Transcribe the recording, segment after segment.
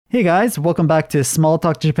Hey guys, welcome back to Small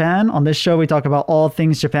Talk Japan. On this show, we talk about all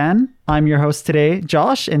things Japan. I'm your host today,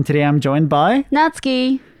 Josh, and today I'm joined by...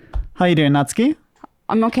 Natsuki. How you doing, Natsuki?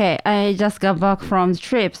 I'm okay. I just got back from the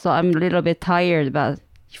trip, so I'm a little bit tired, but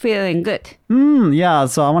feeling good. Yeah,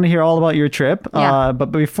 so I want to hear all about your trip. Yeah.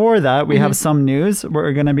 But before that, we have some news.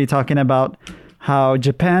 We're going to be talking about how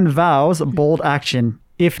Japan vows bold action,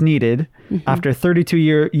 if needed, after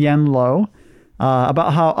 32-year yen low.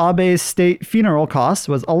 About how Abe's state funeral cost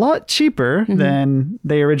was a lot cheaper than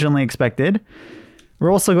they originally expected.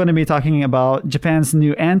 We're also going to be talking about Japan's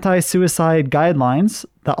new anti-suicide guidelines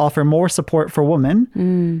that offer more support for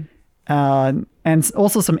women. And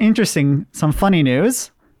also some funny news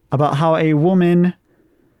about how a woman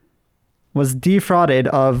was defrauded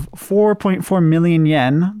of 4.4 million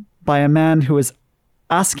yen by a man who was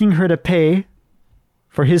asking her to pay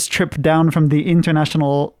for his trip down from the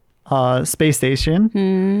International Space Station.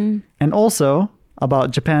 And also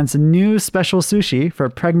about Japan's new special sushi for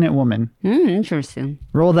pregnant women. Interesting.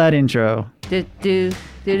 Roll that intro. Do, do,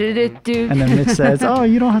 do, do, do, do. And then Mitch says, oh,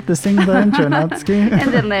 you don't have to sing the intro, Natsuki.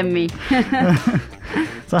 And then let me.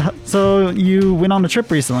 So you went on a trip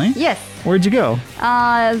recently. Yes. Where'd you go?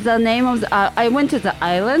 The name of I went to the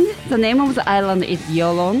island. The name of the island is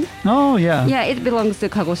Yoron. Oh, yeah. Yeah, it belongs to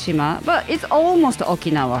Kagoshima, but it's almost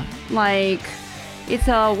Okinawa. Like, it's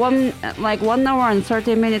a 1 hour and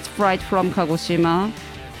 30 minutes flight from Kagoshima,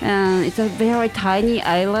 and it's a very tiny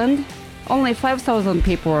island. Only 5,000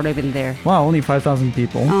 people are living there. Wow, only 5,000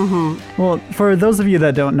 people. Uh-huh. Well, for those of you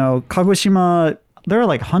that don't know, Kagoshima, there are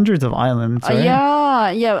like hundreds of islands, right?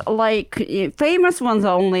 Yeah. Like famous ones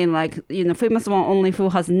are only famous one only who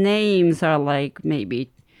has names are like maybe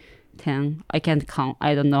 10. I can't count.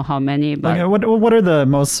 I don't know how many. But Okay, what are the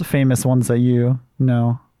most famous ones that you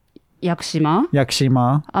know? Yakushima,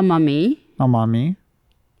 Yakushima, Amami, Amami,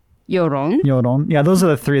 Yoron, Yoron. Yeah, those are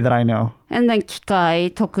the three that I know. and then Kikai,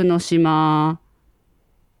 Tokunoshima.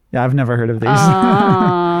 Yeah, I've never heard of these.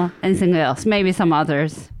 Anything else? Maybe some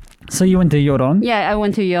others. So you went to Yoron? Yeah, I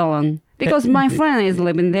went to Yoron because my friend is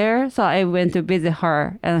living there, so I went to visit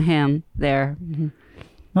her and him there.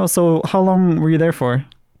 Oh, so how long were you there for?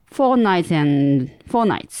 4 nights and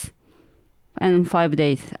 5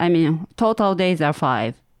 days. I mean, total days are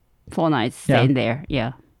 5. 4 nights staying there.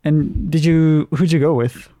 Yeah. And who'd you go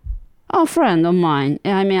with? A friend of mine.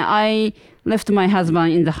 I mean, I left my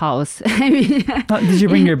husband in the house. I mean, Did you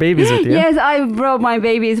bring your babies with you? yes, I brought my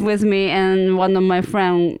babies with me, and one of my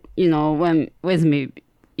friends, went with me,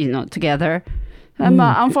 together.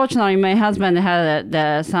 But unfortunately, my husband had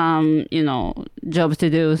some, job to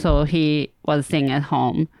do, so he was staying at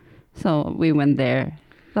home. So we went there.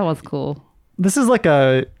 That was cool. This is like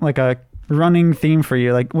a running theme for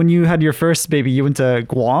you. Like when you had your first baby, you went to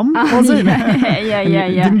Guam, was it? Yeah.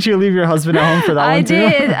 Didn't you leave your husband at home for that one too?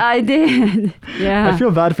 I did. Yeah. I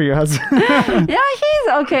feel bad for your husband. Yeah, he's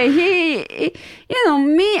okay.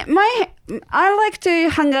 I like to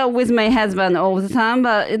hang out with my husband all the time,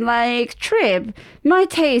 but like trip, my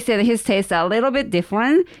taste and his taste are a little bit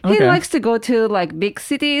different. He Okay. likes to go to like big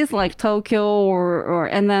cities like Tokyo or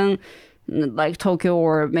and then like Tokyo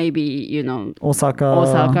or maybe,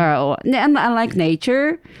 Osaka. and I like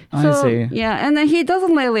nature. I see. Yeah, and then he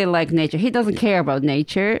doesn't really like nature. He doesn't care about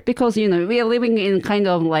nature because, we are living in kind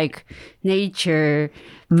of like nature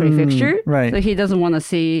prefecture. right. So he doesn't want to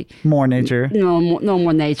see More nature. no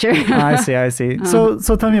more nature. I see. So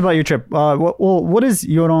tell me about your trip. What is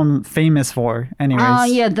Yoron famous for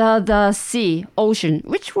anyways? Yeah, the sea, ocean.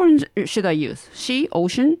 Which one should I use? Sea,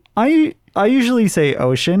 ocean? I usually say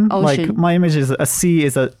ocean. Like Ocean. my image is a sea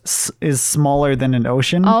is smaller than an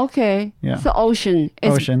ocean. Oh, okay. Yeah. So ocean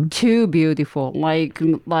is Ocean. too beautiful. Like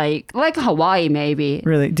Hawaii maybe.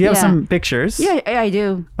 Really? Do you have Yeah. some pictures? Yeah, I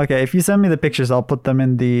do. Okay, if you send me the pictures, I'll put them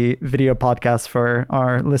in the video podcast for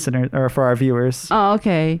our listeners or for our viewers. Oh,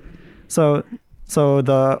 okay. So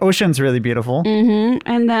the ocean's really beautiful.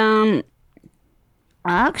 And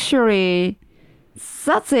actually,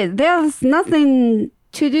 that's it. There's nothing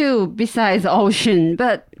to do besides ocean,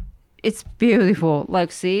 but it's beautiful.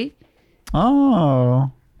 Like, see?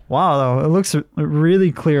 Oh, wow! It looks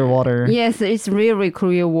really clear water. Yes, it's really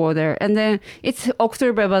clear water. And then it's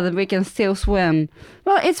October, but we can still swim.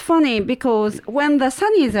 Well, it's funny because when the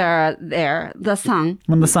sun is there,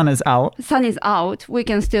 When the sun is out. sun is out, we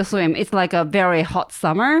can still swim. It's like a very hot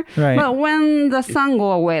summer. Right. But when the sun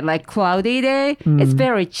go away, like cloudy day, it's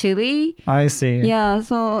very chilly. I see. Yeah,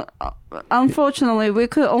 so unfortunately, we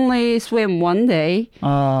could only swim one day.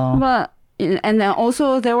 But and then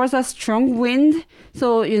also there was a strong wind,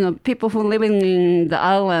 so people who living in the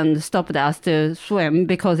island stopped us to swim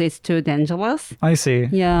because it's too dangerous. I see.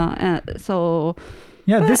 Yeah, so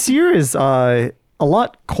Yeah, this year is a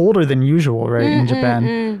lot colder than usual, right, in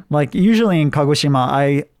Japan. Like usually in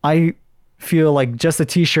Kagoshima, I feel like just a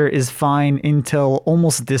t-shirt is fine until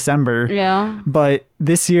almost December. Yeah. But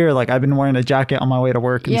this year, like I've been wearing a jacket on my way to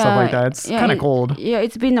work and stuff like that. It's kind of cold. Yeah,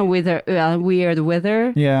 it's been a weird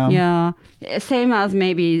weather. Yeah. Yeah. Same as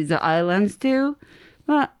maybe the islands too.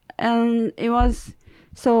 But it was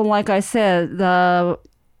so like I said, the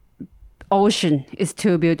ocean is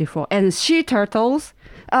too beautiful and sea turtles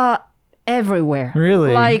are everywhere.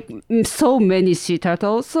 Really? Like so many sea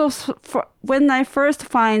turtles. So when I first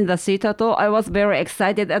find the sea turtle, I was very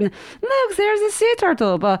excited and look, there's a sea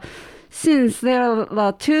turtle. But since there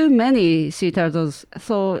are too many sea turtles,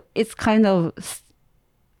 so it's kind of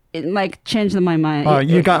it like changed my mind. Oh,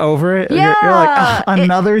 you got over it? Yeah. You're like,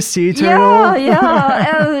 another sea turtle? Yeah,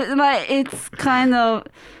 yeah. And like it's kind of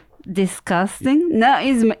disgusting. No,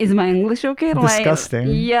 is my English okay? Disgusting.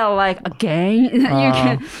 Like, yeah, like again. You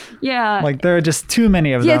can, yeah. Like there are just too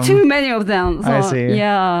many of them. Yeah, too many of them. So, I see.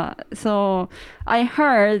 Yeah. So I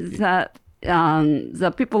heard that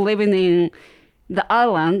the people living in the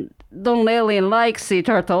island don't really like sea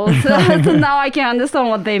turtles. So now I can understand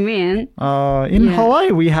what they mean. In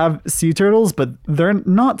Hawaii, we have sea turtles, but they're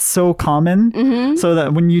not so common. So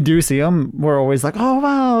that when you do see them, we're always like, oh,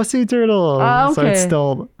 wow, sea turtle. Okay. So it's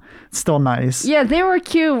still nice. Yeah, they were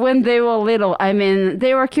cute when they were little. I mean,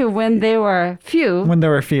 they were cute when they were few. When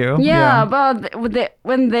there were few. Yeah, but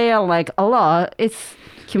when they are like a lot, it's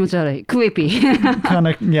creepy. Kind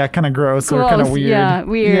of gross or kind of weird. Yeah,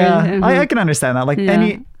 weird. Yeah, I can understand that. Like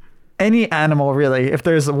any animal really, if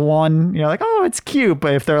there's one, you're like, oh, it's cute.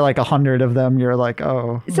 But if there are like 100 of them, you're like,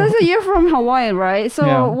 oh. So you're from Hawaii, right? So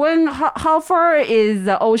how far is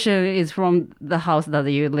the ocean is from the house that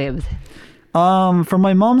you lived? From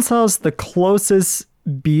my mom's house, the closest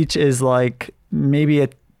beach is like maybe a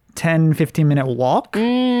 10-15 minute walk.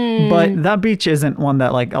 But that beach isn't one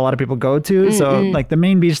that like a lot of people go to. So like the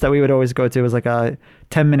main beach that we would always go to was like a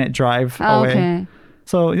 10-minute drive away. Okay.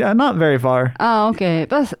 So yeah, not very far. Oh, okay.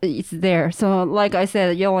 But it's there. So like I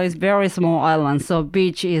said, Yola is very small island. So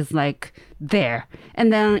beach is like there.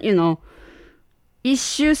 And then,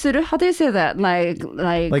 issue suru, how do you say that? Like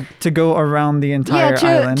to go around the entire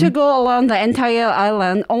island. To go around the entire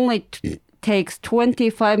island only takes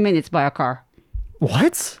 25 minutes by a car.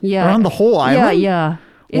 What? Yeah. Around the whole island? Yeah.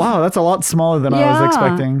 Wow, that's a lot smaller than I was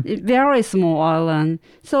expecting. Very small island.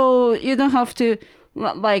 So you don't have to,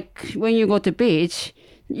 like when you go to beach,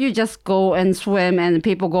 you just go and swim and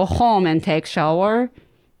people go home and take shower.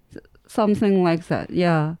 Something like that,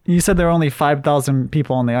 yeah. You said there are only 5,000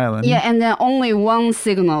 people on the island. Yeah, and then only one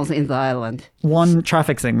signal in the island. One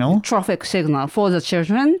traffic signal? Traffic signal for the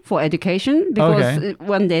children, for education, because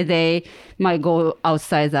one day they might go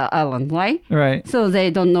outside the island, right? Right. So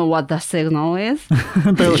they don't know what the signal is.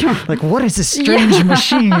 They're like, what is this strange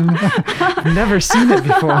machine? I've never seen it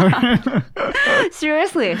before.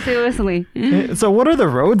 Seriously. So what are the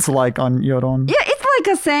roads like on Yoron? Yeah, it's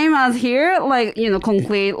like the same as here, like,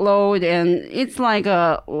 concrete road, and it's like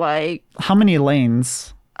How many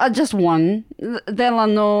lanes? Just one. There are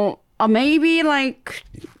no, maybe like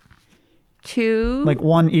two. Like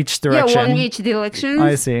one each direction? Yeah, one each direction.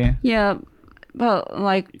 I see. Yeah, but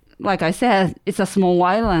like I said, it's a small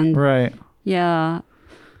island. Right. Yeah.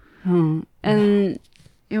 And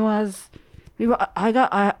it was...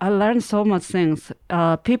 I learned so much things.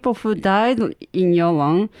 People who died in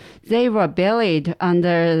Yoron, they were buried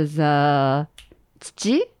under the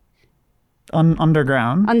tsuchi?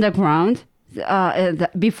 Underground.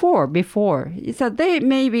 Before. So they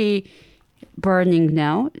may be burning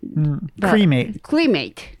now. Cremate.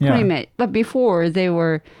 Yeah. Cremate. But before they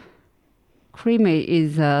were... Cremate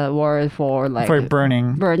is a word for like... For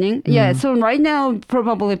burning. Yeah, so right now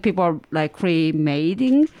probably people are like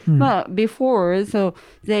cremating. But before, so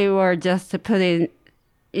they were just put in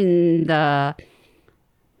the...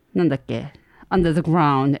 under the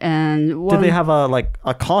ground. And did they have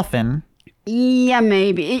a coffin? Yeah,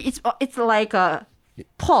 maybe. It's like a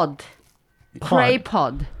pod. Clay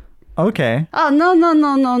pod. Okay. Oh,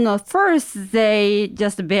 no. First, they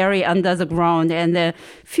just bury under the ground, and a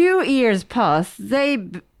few years pass, they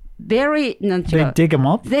bury... They dig them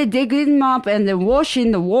up? They dig them up and they wash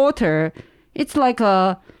in the water. It's like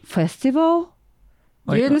a festival.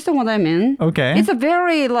 Do you understand what I mean? Okay. It's a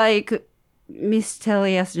very, like,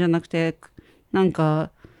 mysterious じゃなくて、なんか、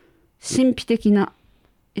神秘的な...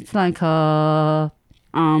 It's like a...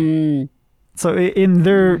 So in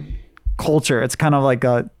their culture, it's kind of like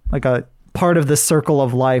a part of the circle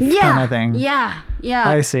of life kind of thing. Yeah.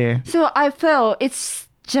 I see. So I felt it's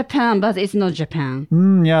Japan, but it's not Japan.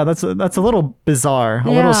 Yeah, that's a little bizarre, a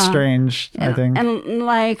little strange, I think. And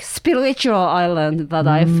like spiritual island that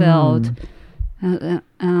I felt.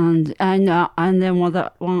 And I know, and then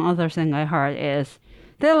one other thing I heard is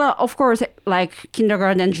there are, of course, like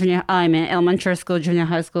kindergarten, elementary school, junior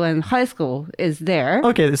high school, and high school is there.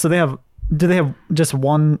 Okay, so do they have just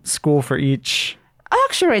one school for each?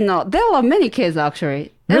 Actually, no. There are many kids,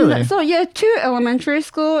 actually. Really? And so, yeah, 2 elementary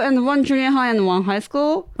school and 1 junior high and 1 high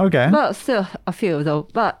school. Okay. But still a few, though.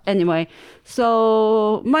 But anyway,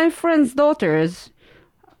 so my friend's daughters,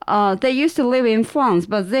 they used to live in France,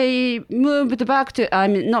 but they moved back to,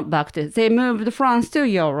 they moved to France to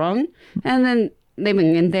Yoron, and then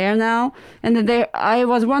living in there now. And then I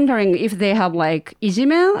was wondering if they have like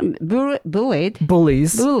ijime,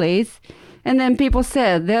 bullies. And then people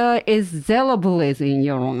said there is zero bullies in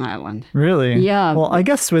Yoron Island. Really? Yeah. Well, I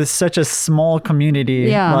guess with such a small community,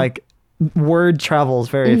 like word travels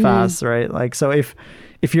very fast, right? Like, so if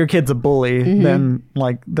your kid's a bully, then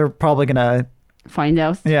like they're probably gonna find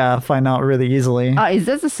out. Yeah, find out really easily. Is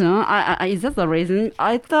that the son? Is that the reason?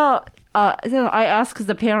 I thought. Then I asked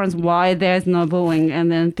the parents why there's no bullying,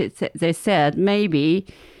 and then they said maybe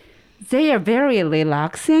they are very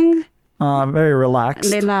relaxing. Very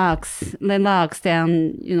relaxed. Relaxed,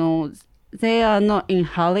 and they are not in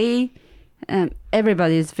hurry, and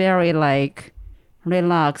everybody's very like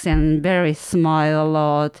relaxed and very smile a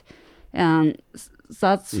lot, and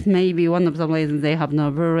that's maybe one of the reasons they have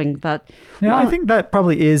no bullying. But yeah, I think that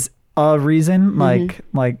probably is a reason. Like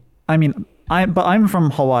I mean, I'm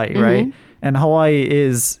from Hawaii, right? And Hawaii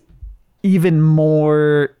is even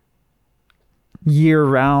more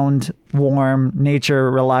year-round, warm, nature,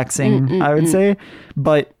 relaxing, I would say.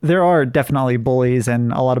 But there are definitely bullies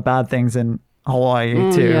and a lot of bad things in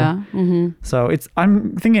Hawaii too. Yeah. So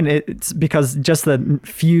I'm thinking it's because just the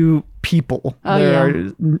few people. There are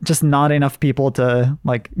just not enough people to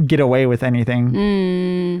like get away with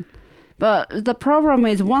anything. But the problem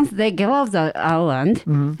is once they get off the island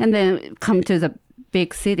and then come to the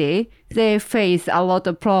big city, they face a lot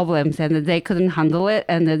of problems and they couldn't handle it,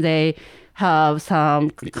 and they have some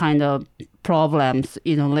kind of problems,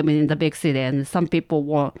 living in the big city. And some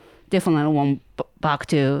people definitely want back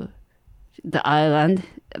to the island.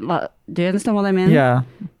 Do you understand what I mean? Yeah.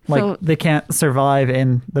 Like they can't survive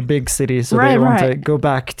in the big city, so they want to go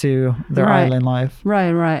back to their island life.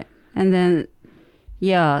 Right. And then,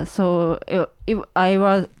 so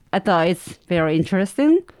I thought it's very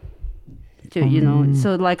interesting to,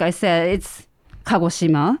 so like I said, it's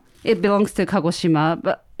Kagoshima. It belongs to Kagoshima,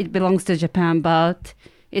 but it belongs to Japan, but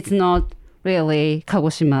it's not really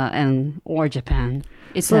Kagoshima or Japan.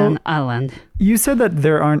 It's an island. You said that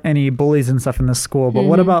there aren't any bullies and stuff in the school, but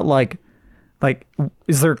what about like,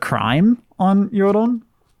 is there crime on Yoron?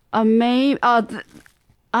 I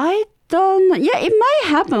don't. Yeah, it might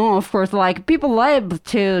happen. Of course, like people like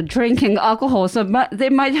to drinking alcohol, so they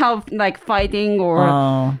might have like fighting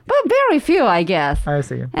but very few, I guess. I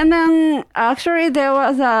see. And then actually there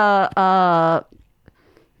was I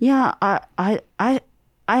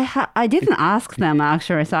didn't ask them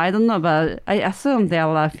actually, so I don't know, but I assume there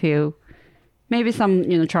are a few, maybe some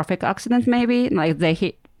traffic accidents, maybe like they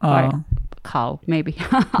hit by cow, maybe.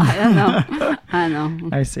 I don't know.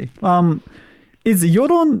 I see. Is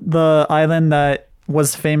Yoron the island that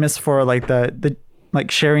was famous for like the like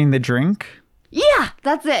sharing the drink? Yeah,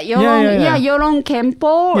 that's it. Yoron, Yoron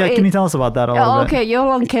Kempo. Yeah, can you tell us about that a little bit? Okay,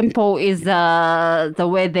 Yoron Kempo is the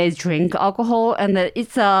way they drink alcohol, and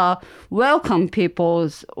it's welcome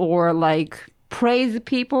peoples or like praise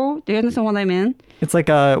people. Do you understand what I mean? It's like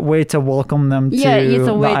a way to welcome them to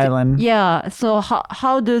the island. So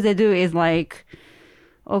how do they do is like,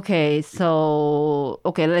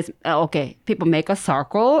 people make a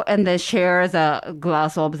circle and they share the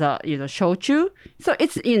glass of the shochu. So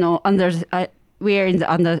it's we are in the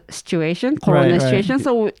under situation, corona situation.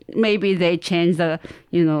 So maybe they change the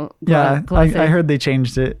glasses. I heard they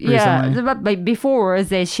changed it recently. But before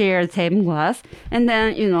they share the same glass, and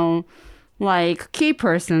then like key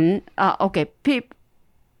person.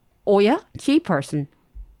 Key person.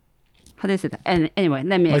 How do you say that? And anyway,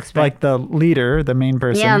 let me explain. Like the leader, the main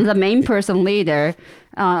person. Yeah, the main person leader.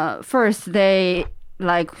 First, they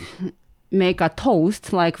like make a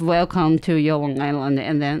toast, like welcome to Yoron Island,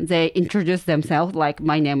 and then they introduce themselves, like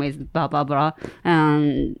my name is blah blah blah,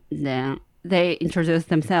 and then they introduce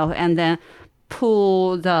themselves, and then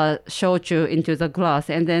pull the shochu into the glass,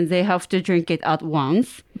 and then they have to drink it at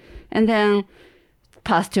once, and then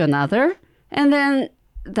pass to another, and then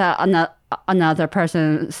another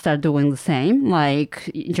person start doing the same, like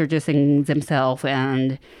introducing themselves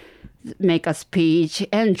and make a speech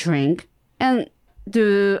and drink. And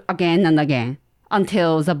do again and again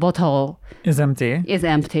until the bottle Is empty. is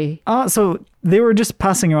empty. So they were just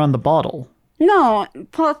passing around the bottle. No,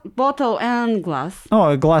 bottle and glass. Oh,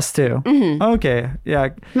 a glass too. Okay, yeah,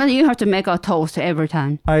 But you have to make a toast every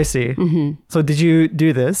time. I see. So did you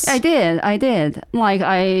do this? I did. Like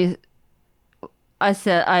I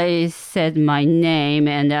said my name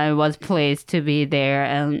and I was pleased to be there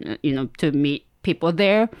and to meet people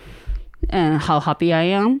there and how happy I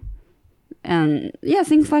am. And yeah,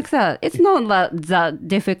 things like that. It's not that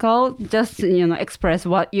difficult. Just express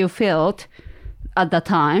what you felt at the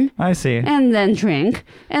time I see. and then drink.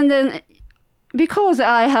 And then because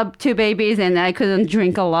I have two babies and I couldn't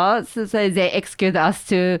drink a lot, so they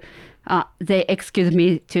excused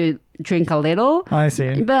me to drink a little. I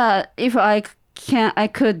see. But if I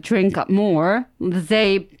could drink more.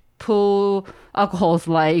 They pull alcohols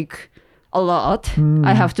like a lot.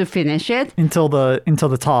 I have to finish it Until the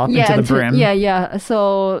top, into the brim. Yeah.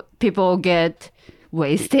 So people get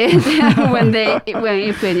wasted when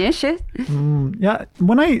you finish it. Yeah.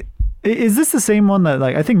 Is this the same one that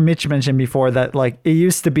I think Mitch mentioned before that it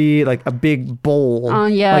used to be like a big bowl?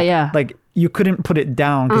 Yeah. Like you couldn't put it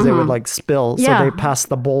down because it would spill. So Yeah. they passed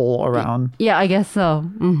the bowl around. Yeah, I guess so.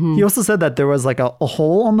 He also said that there was a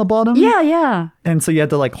hole on the bottom. Yeah. And so you had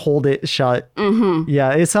to hold it shut.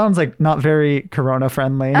 Yeah, it sounds not very Corona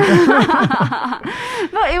friendly.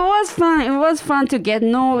 But it was fun. It was fun to get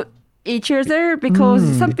know each other because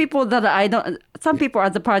some people at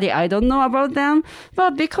the party I don't know about them,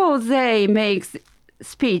 but because they make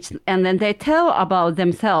speech and then they tell about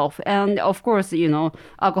themselves, and of course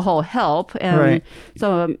alcohol help, and Right.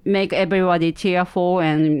 so make everybody cheerful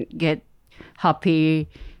and get happy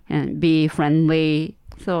and be friendly.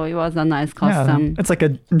 So it was a nice Yeah, custom. it's like a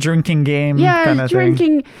drinking game Yeah, kind of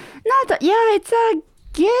drinking. It's a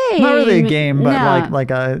game. thing. Not really a game, but Yeah.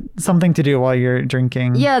 like something to do while you're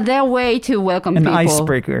drinking. Yeah, their way to welcome An people.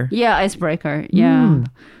 icebreaker. Yeah, icebreaker. Yeah.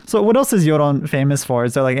 So what else is Yoron famous for?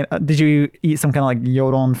 Is there did you eat some kind of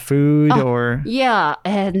Yoron food or? Yeah,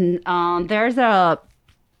 and there's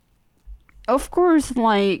of course,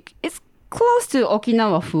 it's close to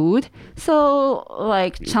Okinawa food. So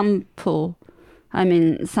champo. I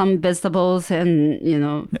mean, some vegetables and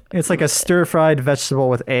It's like a stir-fried vegetable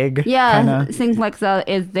with egg. yeah, Kinda. things like that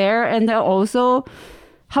is there. And then also,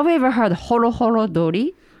 have you ever heard horo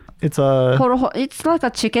dori? It's a It's like a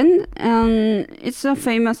chicken, and it's a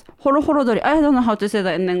famous horo dori. I don't know how to say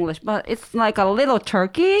that in English, but it's like a little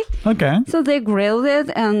turkey. okay. So they grilled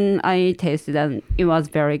it, and I tasted it, and it was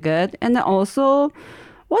very good. And then also,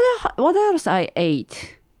 what else I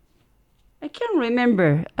ate? I can't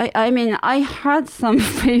remember. I mean, I had some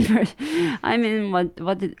flavors. I mean, what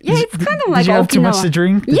did? Yeah, it's kind of like Did you have too much Okinawa. to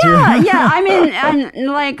drink? Did Yeah, you? yeah. I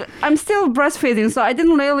mean, I'm still breastfeeding, so I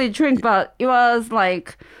didn't really drink, but it was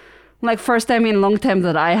like first time in a long time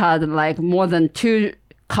that I had more than 2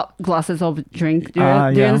 glasses of drink. Do you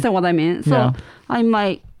Yeah. understand what I mean? So Yeah. I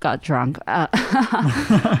might got drunk.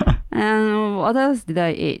 And what else did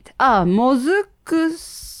I eat?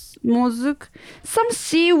 Mozuk, some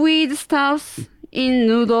seaweed stuff in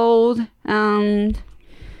noodles, and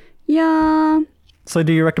yeah. So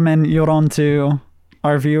do you recommend Yoron to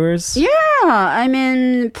our viewers? Yeah, I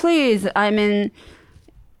mean, please, I mean,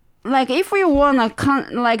 if we wanna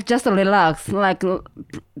just relax,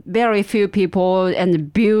 very few people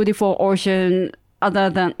and beautiful ocean, other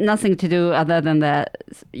than nothing to do other than that,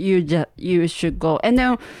 you should go. And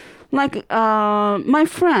then, my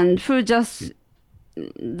friend who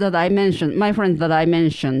my friend that I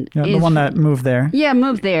mentioned, Yeah, the one that moved there. yeah,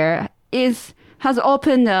 moved there, has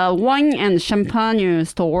opened a wine and champagne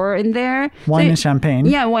store in there. Wine and champagne.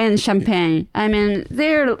 Yeah, wine and champagne. I mean,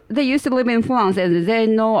 they used to live in France and they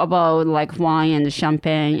know about wine and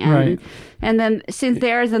champagne, and Right. and then since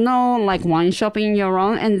there's no wine shop in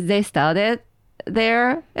Yoron, and they started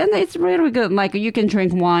there, and it's really good. You can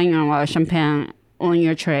drink wine or champagne on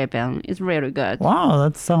your trip, and it's really good. Wow,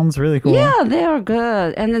 that sounds really cool. Yeah, they are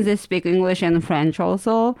good, and then they speak English and French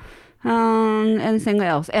also. Anything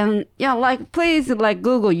else, and yeah, please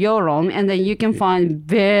Google Yoron, and then you can find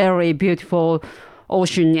very beautiful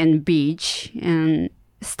ocean and beach and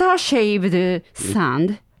star-shaped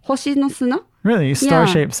sand. Hoshi no suna? Really?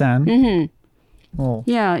 Star-shaped sand? Oh.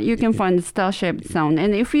 Yeah, you can find star-shaped sand,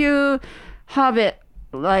 and if you have it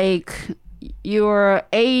your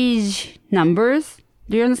age numbers.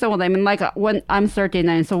 Do you understand what I mean? When I'm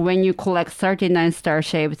 39, so when you collect 39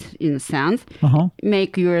 star-shaped sands,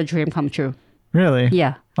 make your dream come true. Really?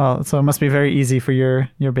 Yeah. Oh, so it must be very easy for your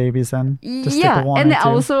babies then. Just Yeah, take a one and or two.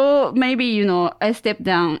 also maybe I step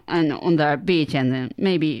down and on the beach, and then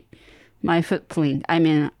maybe my footprint. I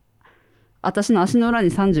mean, 私の足の裏に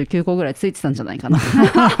39個ぐらいついてたんじゃないかな。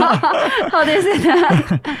How do you say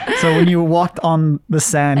that? So when you walked on the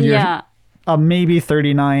sand, Yeah. maybe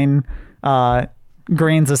 39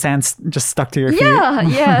 grains of sand just stuck to your feet.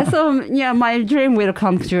 Yeah. So yeah, my dream will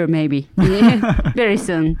come true maybe very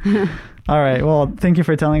soon. All right. Well, thank you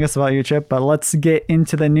for telling us about your trip, but let's get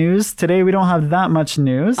into the news. Today, we don't have that much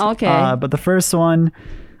news. Okay. But the first one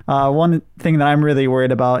thing that I'm really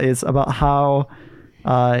worried about is about how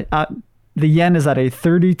the yen is at a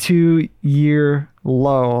 32-year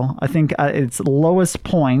low. I think at its lowest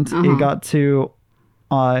point, it got to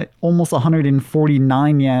almost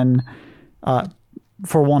 149 yen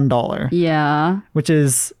for $1. Yeah. Which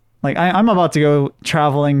is like I'm about to go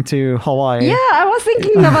traveling to Hawaii. Yeah, I was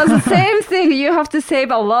thinking about the same thing. You have to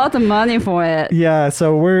save a lot of money for it. Yeah,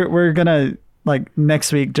 so we're gonna like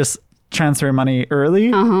next week just transfer money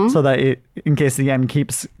early so that in case the yen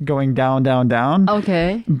keeps going down.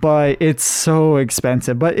 Okay. But it's so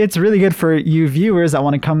expensive. But it's really good for you viewers that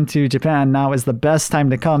want to come to Japan. Now is the best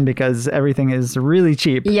time to come because everything is really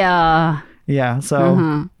cheap. Yeah. Yeah,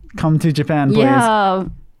 so come to Japan, please. Yeah.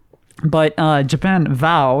 But Japan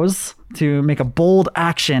vows to make a bold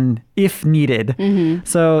action if needed.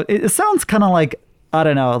 So it sounds kind of like, I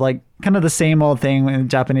don't know, like kind of the same old thing in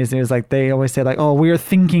Japanese news. Like they always say like, oh, we're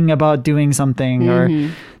thinking about doing something or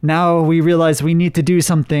now we realize we need to do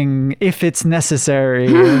something if it's necessary.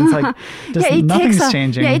 And it's like just nothing's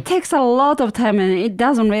changing. Yeah, it takes a lot of time and it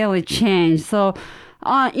doesn't really change. So,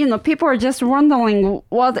 people are just wondering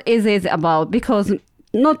what is it about because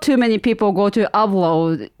not too many people go to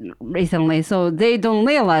upload recently, so they don't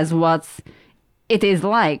realize what it is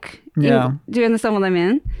like. Yeah. Do you understand what I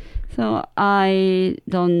mean? So I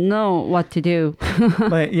don't know what to do.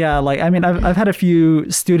 But yeah, like I mean, I've had a few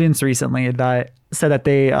students recently that said that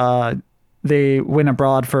they went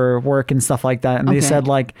abroad for work and stuff like that, and they said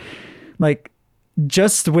like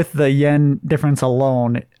just with the yen difference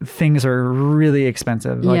alone, things are really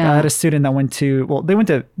expensive. Like I had a student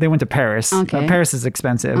that they went to Paris. Okay. Paris is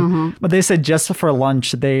expensive, but they said just for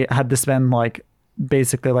lunch they had to spend like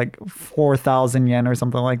basically like 4,000 yen or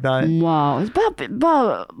something like that. Wow.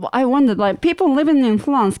 But I wondered, like people living in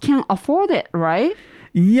France can't afford it, right?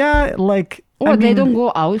 Yeah, like or they don't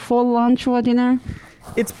go out for lunch or dinner.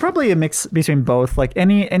 It's probably a mix between both. Like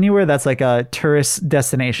anywhere that's like a tourist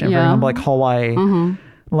destination, for example, like Hawaii.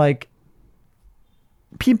 Like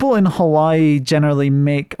people in Hawaii generally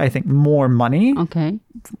make, I think, more money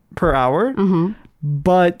per hour,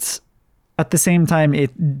 but at the same time,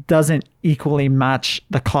 it doesn't equally match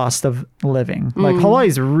the cost of living. Like Hawaii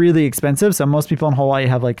is really expensive, so most people in Hawaii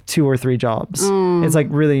have like 2 or 3 jobs. It's like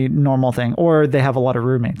really normal thing, or they have a lot of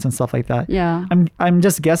roommates and stuff like that. Yeah, I'm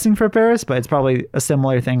just guessing for Paris, but it's probably a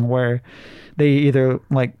similar thing where they either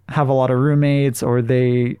like have a lot of roommates or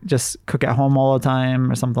they just cook at home all the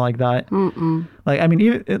time or something like that. Like I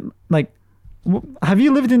mean, have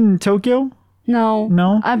you lived in Tokyo? No.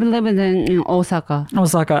 I've lived in Osaka.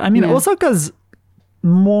 I mean, Osaka's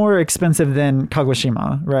more expensive than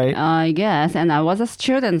Kagoshima, right? I guess. And I was a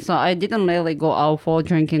student, so I didn't really go out for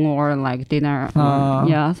drinking or like dinner.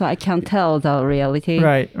 So I can't tell the reality.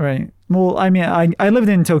 Right. Well, I mean, I lived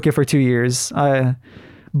in Tokyo for 2 years,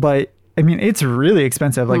 but I mean, it's really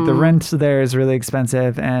expensive. Like the rent there is really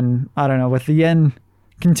expensive. And I don't know, with the yen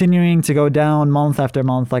continuing to go down month after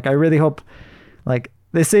month, like I really hope, like,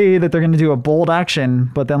 they say that they're going to do a bold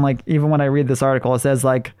action, but then like even when I read this article, it says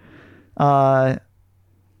like the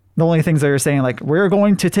only things they're saying like we're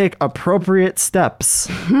going to take appropriate steps,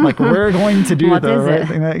 like we're going to do the right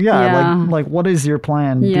thing. Like what is your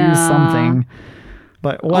plan? Do something.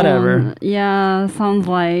 But whatever. Sounds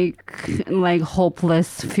like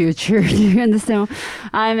hopeless future. Do you understand?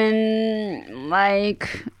 I mean,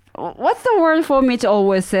 like. What's the word for me to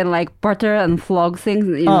always say like butter and frog things?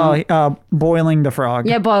 Boiling the frog.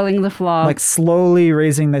 Yeah, boiling the frog. Like slowly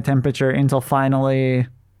raising the temperature until finally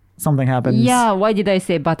something happens. Yeah, why did I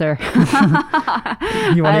say butter?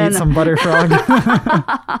 You want to eat some butter frog?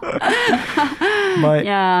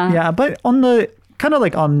 But but on the kind of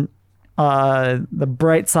like on the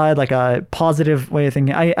bright side, like a positive way of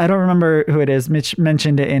thinking. I don't remember who it is. Mitch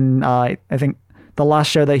mentioned it in I think the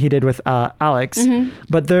last show that he did with Alex,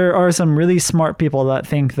 but there are some really smart people that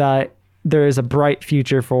think that there is a bright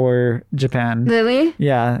future for Japan. Really?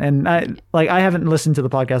 Yeah, and I haven't listened to the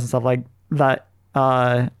podcast and stuff like that,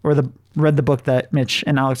 or read the book that Mitch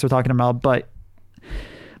and Alex were talking about, but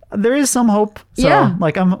there is some hope. So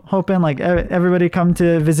like I'm hoping like everybody come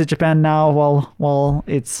to visit Japan now while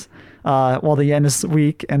it's while the yen is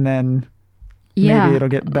weak, and then Yeah. maybe it'll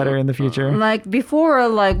get better in the future. Like before,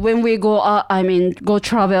 like when we go, go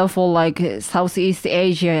travel for like Southeast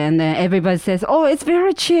Asia, and then everybody says, "Oh, it's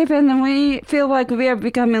very cheap," and then we feel like we are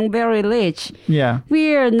becoming very rich. Yeah.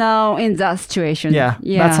 We are now in that situation. Yeah.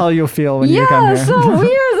 That's how you'll feel when you come Yeah, here. so we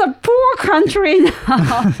are the poor country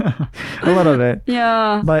now. A little bit.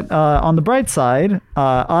 Yeah. But on the bright side,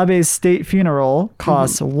 Abe's state funeral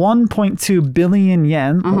costs 1.2 billion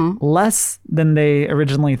yen, less than they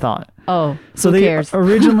originally thought. Oh, So who cares?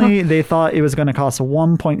 originally they thought it was going to cost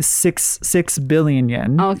 1.66 billion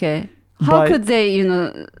yen. Okay. How But- could they,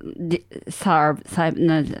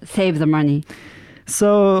 save the money?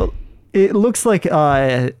 So it looks like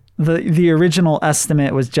the original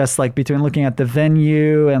estimate was just like between looking at the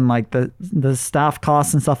venue and like the staff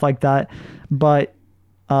costs and stuff like that. But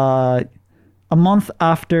a month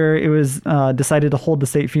after it was decided to hold the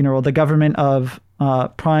state funeral, the government of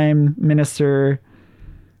Prime Minister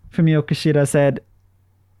Fumio Kishida said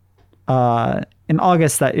in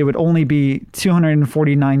August that it would only be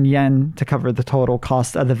 249 yen to cover the total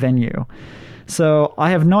cost of the venue. So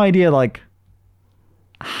I have no idea like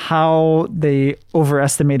how they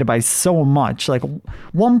overestimated by so much, like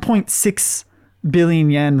 1.6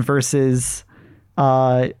 billion yen versus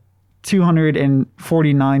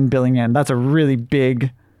 249 billion yen. That's a really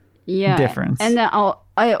big difference. And then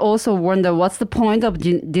I also wonder what's the point of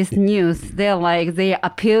this news. They're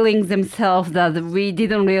appealing themselves that we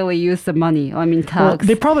didn't really use the money. I mean, Well, tax.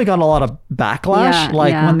 they probably got a lot of backlash.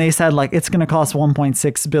 Yeah, when they said like it's going to cost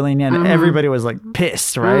 1.6 billion yen, everybody was like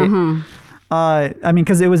pissed, right? I mean,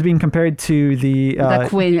 because it was being compared to the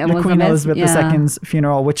Queen Queen Elizabeth, Elizabeth II's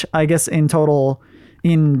funeral, which I guess in total,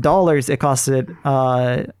 in dollars, it costed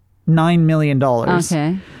 $9 million.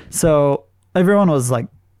 Okay. So everyone was like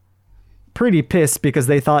pretty pissed because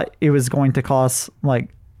they thought it was going to cost like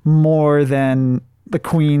more than the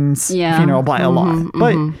Queen's funeral by a lot.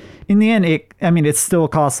 But in the end, it still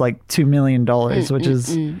costs like $2 million, which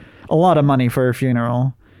is a lot of money for a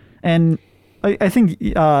funeral. And I think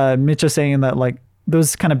Mitch was saying that like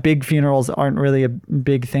those kind of big funerals aren't really a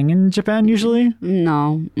big thing in Japan usually.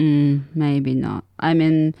 No, maybe not. I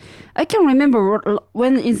mean, I can remember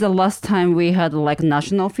when is the last time we had like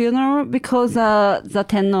national funeral, because the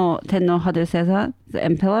Tenno, how do you say that? The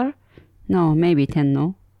emperor? No, maybe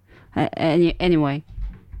Tenno. Anyway.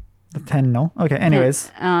 The Tenno. Okay.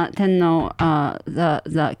 Anyways. Tenno,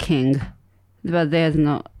 the king, but there's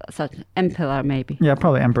no such emperor maybe. Yeah,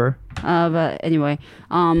 probably emperor. But anyway,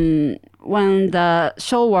 when the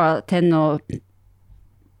Showa Tenno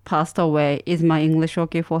passed away, is my English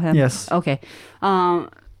okay for him? Yes. Okay. Yeah,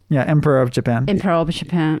 Emperor of Japan. Emperor of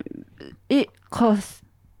Japan. It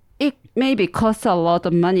maybe costs a lot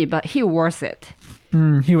of money, but he worth it.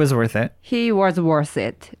 He was worth it. He was worth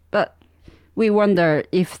it. But we wonder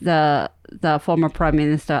if the former Prime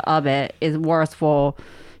Minister Abe is worth for,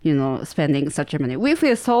 spending such a money. We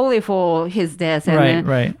feel sorry for his death, and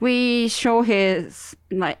right. we show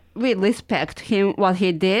we respect him what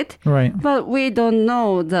he did. Right. But we don't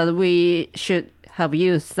know that we should have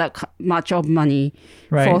used that much of money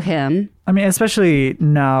for him. I mean, especially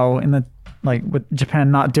now with Japan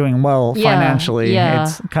not doing well financially,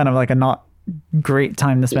 it's kind of like a not great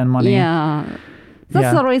time to spend money. Yeah.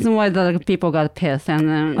 That's the reason why the people got pissed. And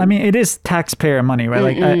then, I mean, it is taxpayer money, right?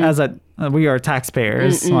 We are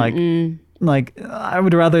taxpayers. Like I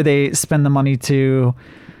would rather they spend the money to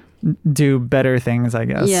do better things, I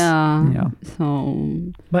guess. Yeah. So.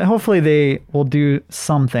 But hopefully they will do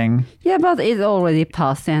something. Yeah, but it's already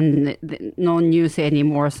passed and no news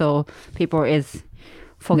anymore. So people is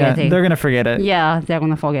forgetting. Yeah, they're gonna forget it. Yeah, they're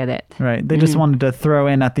gonna forget it. Right. They just wanted to throw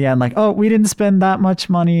in at the end, like, oh, we didn't spend that much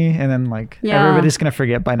money, and then everybody's gonna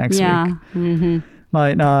forget by next week. Mm-hmm.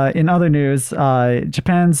 But in other news,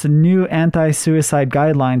 Japan's new anti-suicide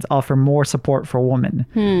guidelines offer more support for women.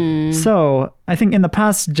 So I think in the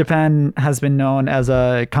past, Japan has been known as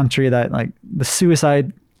a country that like the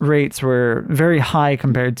suicide rates were very high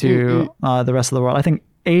compared to the rest of the world. I think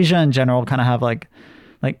Asia in general kind of have like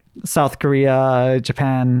South Korea,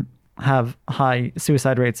 Japan have high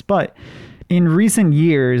suicide rates. But in recent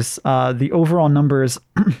years, the overall numbers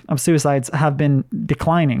of suicides have been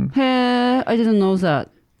declining. I didn't know that.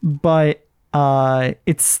 But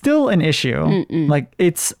it's still an issue. Like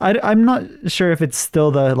I'm not sure if it's still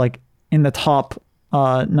in the top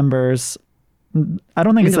numbers. I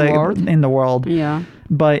don't think it's in the world. Yeah.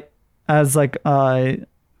 But as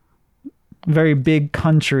very big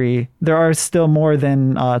country, there are still more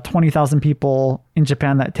than 20,000 people in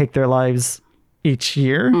Japan that take their lives each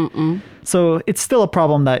year. So it's still a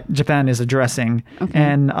problem that Japan is addressing. Okay.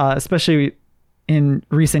 And especially in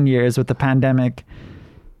recent years with the pandemic,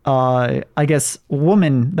 I guess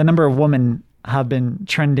the number of women have been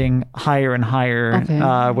trending higher and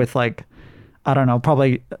higher with like, I don't know,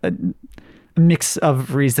 probably a mix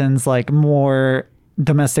of reasons, like more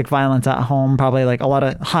domestic violence at home, probably like a lot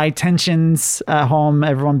of high tensions at home,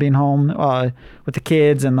 everyone being home with the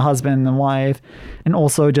kids and the husband and wife, and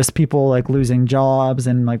also just people like losing jobs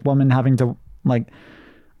and like women having to like,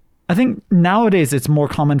 I think nowadays it's more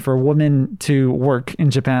common for women to work in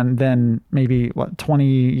Japan than maybe 20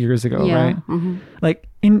 years ago, right? Mm-hmm. Like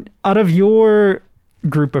out of your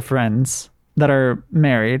group of friends that are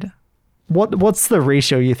married, what's the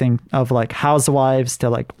ratio you think of like housewives to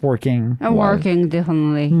like working? Working,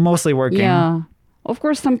 definitely. Mostly working. Yeah. Of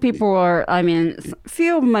course, some people are, I mean,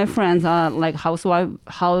 few of my friends are like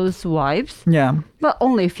housewives. Yeah. But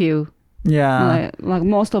only few. Yeah. Like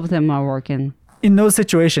most of them are working. In those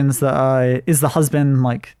situations, is the husband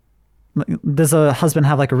like, does a husband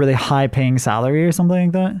have like a really high paying salary or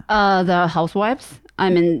something like that? The housewives? I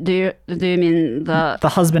mean, do you mean the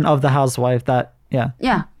husband of the housewife that, yeah.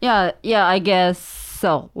 Yeah, I guess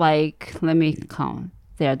so. Like, let me count.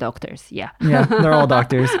 They're doctors. Yeah. Yeah, they're all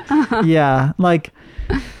doctors. Yeah. Like,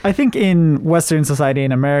 I think in Western society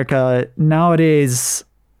in America nowadays,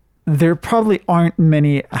 there probably aren't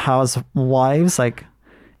many housewives. Like,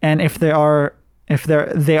 and if they are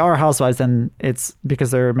housewives, then it's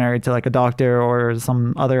because they're married to like a doctor or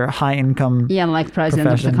some other high income. Yeah, like president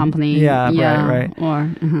profession. of the company. Yeah, right.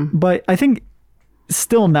 Or, But I think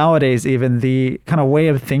still nowadays, even the kind of way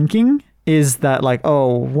of thinking is that like,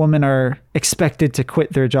 oh, women are expected to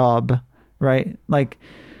quit their job, right? Like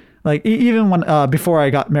even when before I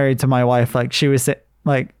got married to my wife, like she was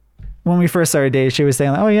like, when we first started dating, she was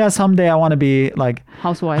saying like, oh yeah, someday I want to be like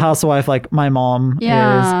housewife like my mom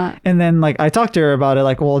is. And then like I talked to her about it,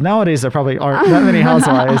 like, well, nowadays there probably aren't that many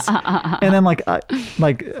housewives. And then like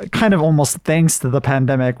kind of almost thanks to the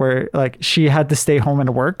pandemic where like she had to stay home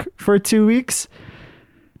and work for 2 weeks,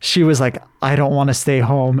 she was like, I don't want to stay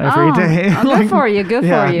home every day. Good for you. Good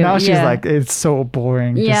for you. Now she's like, it's so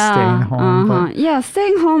boring just staying home. But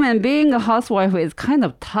staying home and being a housewife is kind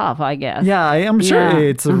of tough, I guess. Yeah, I'm sure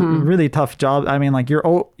it's a really tough job. I mean, like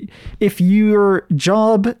if your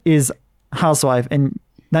job is housewife and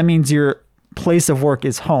that means your place of work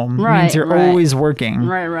is home, means you're always working.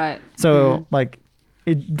 Right. So like,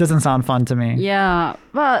 it doesn't sound fun to me. Yeah,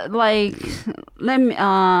 but like, let me,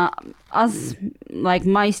 as like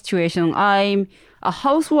my situation, I'm a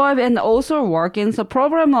housewife and also working. So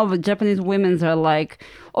problem of Japanese women are like,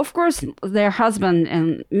 of course, their husband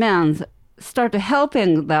and men start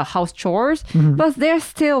helping the house chores, but they're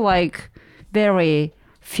still like very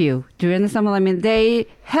few. Do you understand what I mean? They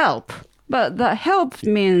help, but the help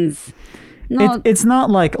means... It's not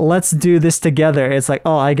like, let's do this together. It's like,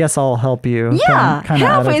 oh, I guess I'll help you. Yeah,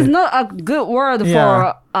 help is not a good word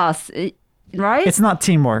for us, right? It's not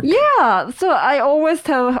teamwork. Yeah, so I always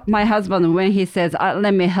tell my husband when he says,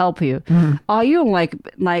 let me help you. Are you like...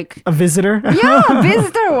 a visitor? Yeah,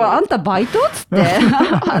 visitor. anta baito?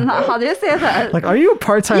 How do you say that? Like, are you a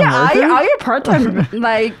part-time worker? Are you part-time?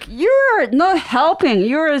 Like, you're not helping.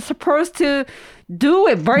 You're supposed to... do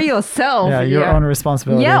it by yourself. Yeah, your own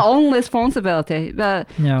responsibility. Yeah, own responsibility. But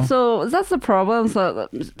so that's the problem. So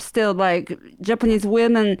still, like Japanese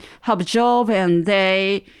women have a job and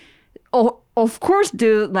they, of course,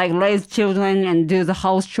 do like raise children and do the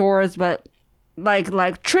house chores, but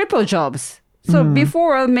like triple jobs. So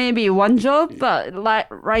before maybe one job, but like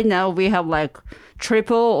right now we have like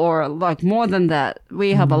triple or like more than that.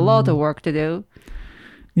 We have a lot of work to do.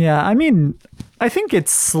 Yeah, I mean, I think it's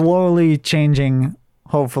slowly changing,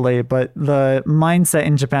 hopefully, but the mindset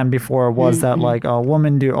in Japan before was that like a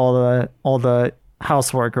woman do all the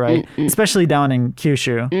housework, right? Especially down in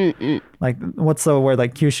Kyushu. Like, what's the word?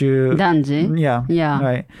 Like Kyushu. Danji. Yeah.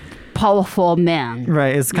 Right. Powerful man.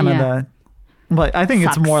 Right. It's kind of but I think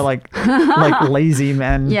it's more like lazy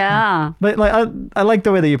men. Yeah. But like I like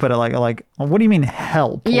the way that you put it. Like what do you mean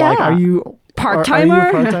help? Yeah. Like, are you part-timer? Are you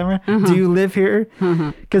a part-timer? Do you live here?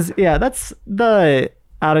 Because that's the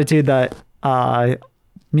attitude that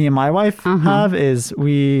me and my wife have. Is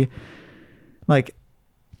we like,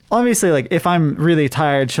 obviously, like if I'm really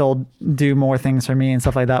tired, she'll do more things for me and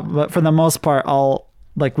stuff like that. But for the most part,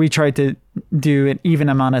 we try to do an even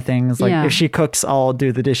amount of things. Like if she cooks, I'll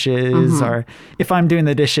do the dishes, or if I'm doing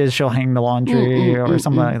the dishes, she'll hang the laundry or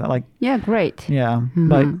something like that. Like, yeah, great. Yeah.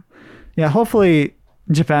 But yeah, hopefully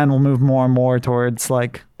Japan will move more and more towards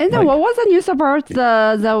like... And then what was the news about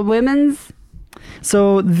the women's?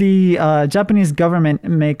 So the Japanese government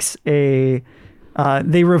makes they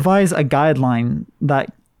revise a guideline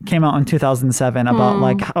that came out in 2007 about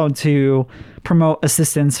like how to promote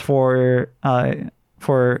assistance for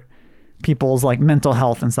for people's like mental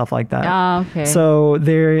health and stuff like that. Okay. So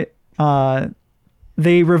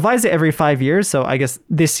they revise it every 5 years. So I guess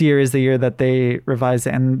this year is the year that they revise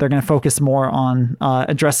it, and they're going to focus more on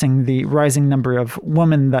addressing the rising number of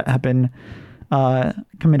women that have been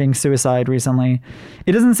committing suicide recently.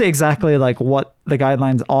 It doesn't say exactly like what the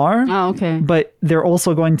guidelines are. Okay. But they're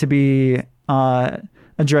also going to be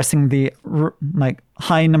addressing the like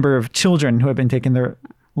high number of children who have been taking their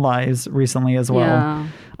lives recently as well,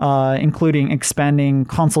 including expanding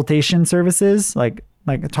consultation services, like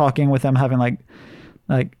talking with them, having like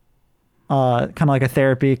kind of like a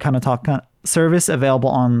therapy kind of talk service available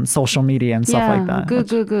on social media and stuff like that.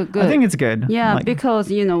 Good. I think it's good. Yeah, like, because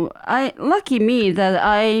lucky me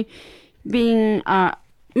that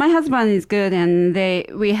my husband is good and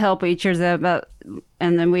we help each other,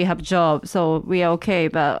 and then we have job, so we are okay.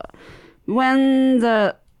 But when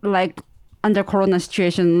the under Corona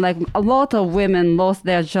situation, like a lot of women lost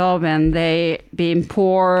their job and they being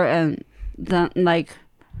poor and then like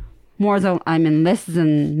more than less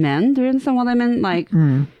than men. Do you understand what I mean? Like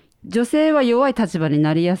女性は弱い立場に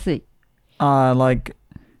なりやすい. Like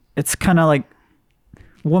it's kind of like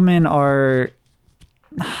women are,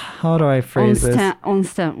 how do I phrase this?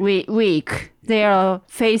 Weak. They are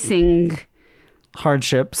facing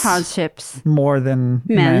hardships more than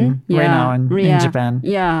men right now in Japan.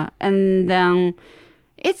 Yeah, and then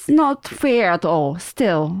it's not fair at all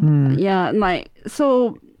still. Yeah, like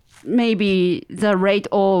so maybe the rate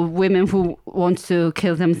of women who want to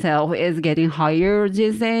kill themselves is getting higher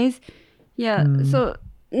these days. Yeah, so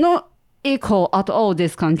not equal at all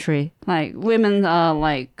this country. Like women are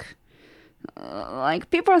like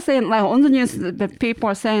people are saying, like on the news, people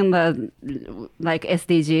are saying that like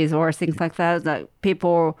SDGs or things like that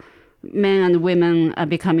men and women are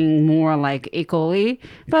becoming more like equally,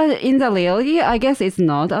 but in the reality I guess it's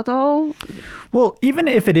not at all. Well, even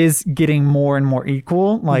if it is getting more and more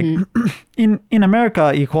equal, like in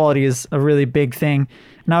America, equality is a really big thing.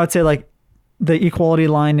 And I would say like the equality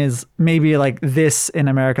line is maybe like this in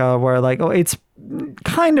America, where like, oh, it's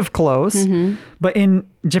kind of close, but in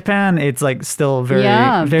Japan it's like still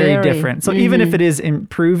very different. So even if it is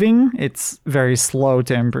improving, it's very slow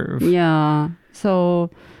to improve. Yeah, so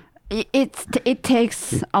it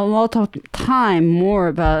takes a lot of time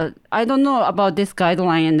more, but I don't know about this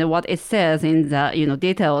guideline and what it says in the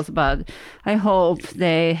details, but I hope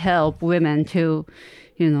they help women to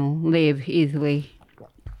live easily.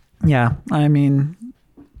 Yeah, I mean,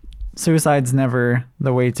 suicide's never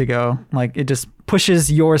the way to go. Like it just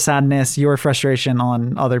pushes your sadness, your frustration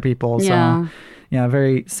on other people. So yeah,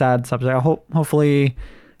 very sad subject. Hopefully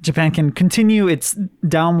Japan can continue its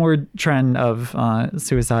downward trend of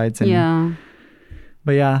suicides.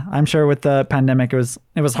 But yeah, I'm sure with the pandemic, it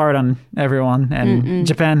was hard on everyone, and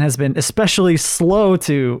Japan has been especially slow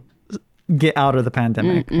to get out of the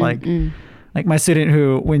pandemic. Like my student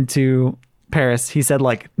who went to Paris, he said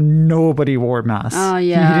like nobody wore masks. Oh He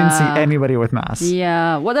didn't see anybody with masks.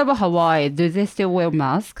 Yeah. What about Hawaii? Do they still wear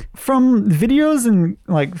masks? From videos and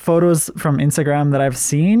like photos from Instagram that I've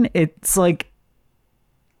seen, it's like,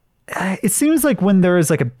 it seems like when there is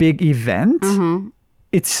like a big event,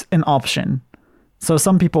 it's an option. So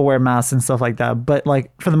some people wear masks and stuff like that, but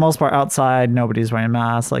like for the most part outside, nobody's wearing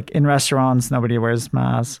masks. Like in restaurants, nobody wears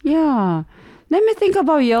masks. Yeah. Let me think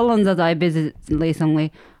about Yolanda that I visited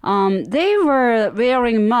recently. They were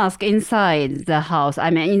wearing masks inside the house. I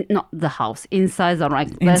mean, not the house, inside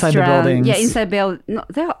the inside the buildings. Yeah, inside building. No,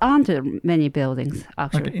 there aren't many buildings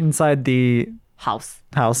actually. Like inside the house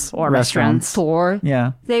or restaurant, store.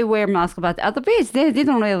 Yeah, they wear masks, but at the beach they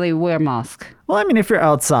didn't really wear mask. Well, I mean, if you're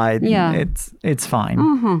outside, it's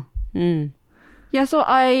fine. Yeah, so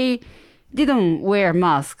I didn't wear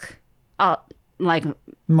mask. Like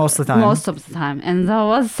most of the time, and that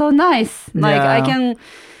was so nice. Like I can,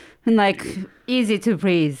 easy to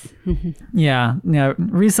breathe. yeah.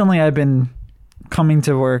 Recently, I've been coming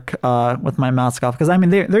to work with my mask off, because I mean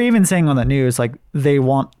they're even saying on the news like they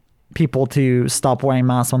want people to stop wearing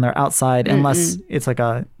masks when they're outside unless it's like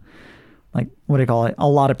what do you call it? A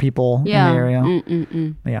lot of people in the area.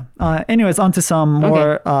 Yeah. Anyways, on to some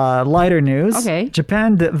more lighter news. Okay.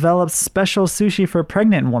 Japan develops special sushi for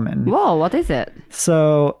pregnant women. Whoa, what is it?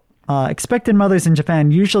 So, expectant mothers in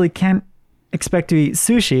Japan usually can't expect to eat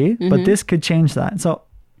sushi, but this could change that. So,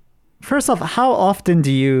 first off, how often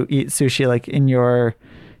do you eat sushi like in your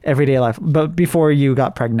everyday life, but before you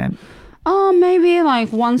got pregnant? Maybe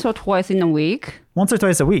like once or twice in a week. Once or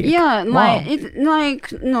twice a week? Yeah, Wow.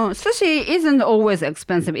 sushi isn't always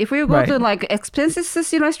expensive. If you go to like expensive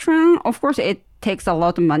sushi restaurant, of course it takes a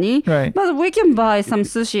lot of money. Right. But we can buy some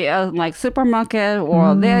sushi at like supermarket,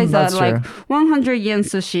 or there is a that's like true. 100 yen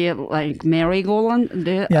sushi like merry-go-round.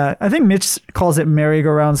 Yeah, I think Mitch calls it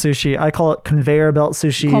merry-go-round sushi. I call it conveyor belt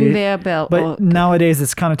sushi. Conveyor belt. But nowadays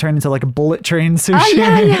it's kind of turned into like a bullet train sushi.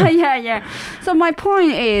 Yeah. So my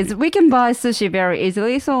point is we can buy sushi very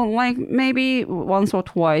easily. So like maybe once or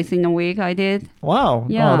twice in a week I did. Wow.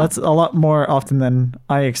 Yeah. Oh, that's a lot more often than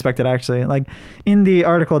I expected, actually. Like in the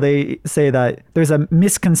article, they say that there's a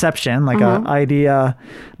misconception, like an idea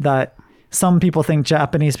that some people think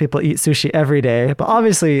Japanese people eat sushi every day, but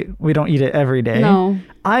obviously we don't eat it every day. No.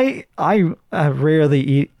 I rarely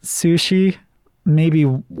eat sushi, maybe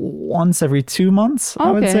once every 2 months,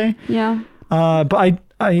 I would say. Yeah. But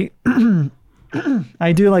I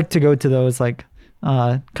I do like to go to those like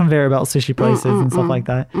conveyor belt sushi places and stuff like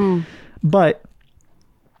that. But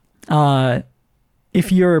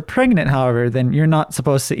if you're pregnant, however, then you're not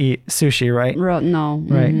supposed to eat sushi, right? No.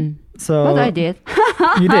 Right. Mhm. So But I did.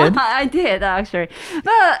 You did? I did actually.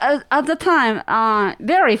 But at the time,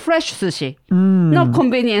 very fresh sushi, not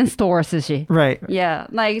convenience store sushi. Right. Yeah,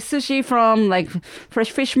 like sushi from like fresh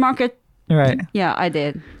fish market. Right. Yeah, I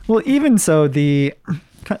did. Well, even so,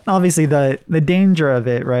 obviously the danger of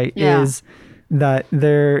it, right, Yeah. is that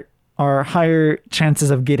there are higher chances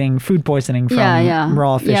of getting food poisoning from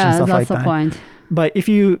raw fish and stuff like that's the that. point. But if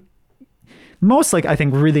you, most like I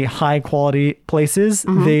think really high quality places,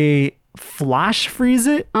 they flash freeze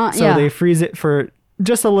it. So yeah. they freeze it for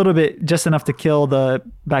just a little bit, just enough to kill the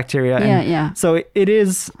bacteria. Yeah. So it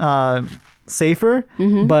is safer,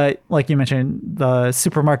 but like you mentioned, the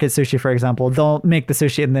supermarket sushi, for example, they'll make the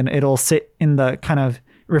sushi and then it'll sit in the kind of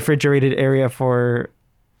refrigerated area for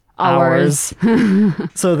hours.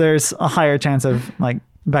 So there's a higher chance of like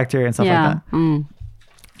bacteria and stuff like that.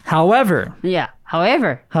 However,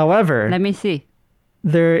 Let me see.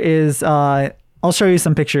 there is I'll show you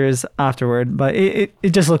some pictures afterward, but it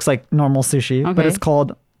just looks like normal sushi, but Okay. it's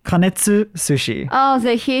called kanetsu sushi. Oh,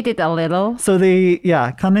 they heat it a little. So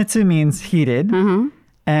kanetsu means heated.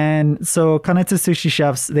 And so kanetsu sushi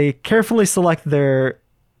chefs, they carefully select their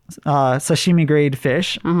sashimi grade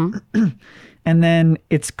fish. And then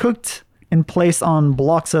it's cooked and placed on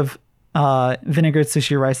blocks of vinegared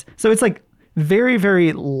sushi rice. So it's like very,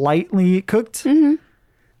 very lightly cooked.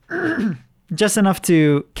 Just enough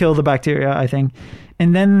to kill the bacteria, I think.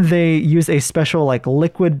 And then they use a special like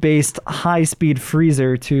liquid-based high-speed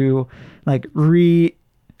freezer to like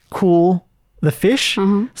re-cool the fish.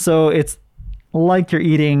 So it's like you're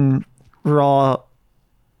eating raw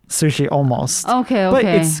sushi almost. Okay. But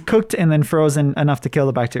it's cooked and then frozen enough to kill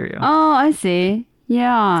the bacteria. Oh, I see.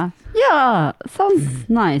 Yeah. Sounds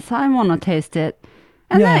nice. I want to taste it.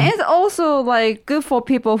 And then it's also like good for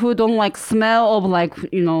people who don't like smell of like,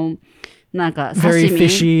 like a sashimi. Very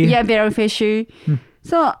fishy. Yeah, very fishy.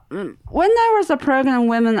 So when I was a pregnant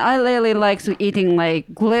woman, I really liked eating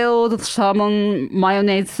like grilled salmon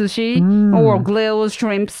mayonnaise sushi or grilled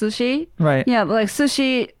shrimp sushi. Right. Yeah, like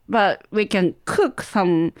sushi, but we can cook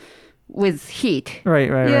some with heat. Right.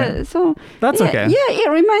 Yeah, so That's okay. Yeah, it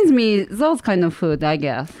reminds me those kind of food, I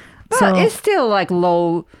guess. But So- it's still like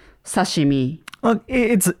low sashimi. Well,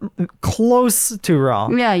 it's close to raw.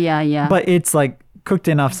 Yeah. But it's like cooked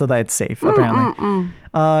enough so that it's safe, apparently.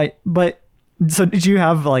 But so did you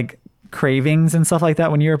have like cravings and stuff like that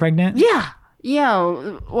when you were pregnant? Yeah.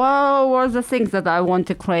 What was the things that I want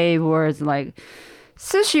to crave was like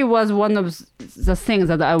sushi was one of the things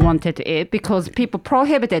that I wanted to eat because people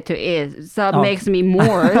prohibited to eat. That makes me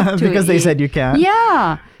more to because they eat. said you can't.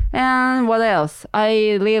 Yeah. And what else?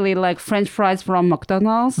 I really like French fries from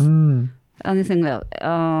McDonald's. Anything else?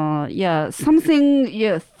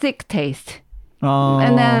 Something thick taste. Oh.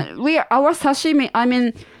 And then our sashimi, I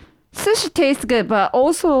mean, sushi tastes good, but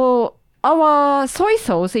also our soy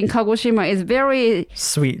sauce in Kagoshima is very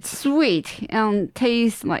sweet and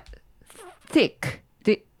tastes like thick.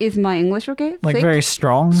 Is my English okay? Like thick? very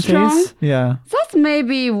strong taste? Yeah. That's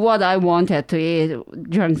maybe what I wanted to eat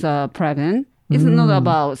during the pregnant. It's not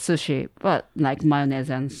about sushi, but like mayonnaise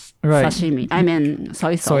and Right. sashimi. I mean,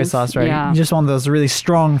 soy sauce. Soy sauce, right? Yeah. You just want those really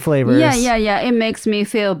strong flavors. Yeah. It makes me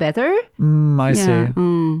feel better. I see.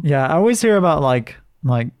 Yeah, I always hear about like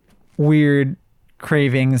weird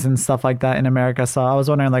cravings and stuff like that in America. So I was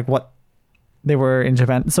wondering like what they were in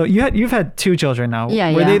Japan. So you've had 2 children now.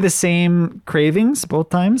 Yeah, Were yeah. they the same cravings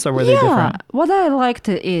both times, or were they different? What I like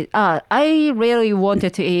to eat, I really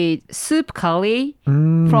wanted to eat soup curry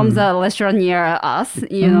from the restaurant near us,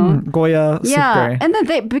 Goya soup Yeah, curry. and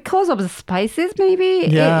then because of the spices, maybe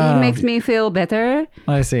Yeah. it makes me feel better.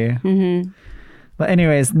 I see. But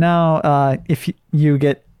anyways, now if you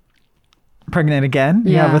get pregnant again,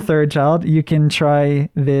 you Yeah. have a third child, you can try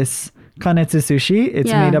this kanetsu sushi. It's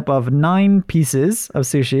Yeah. made up of 9 pieces of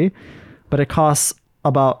sushi, but it costs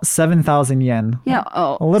about 7,000 yen. Yeah.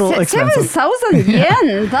 Oh, A little expensive. 7,000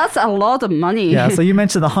 yen. That's a lot of money. Yeah, so you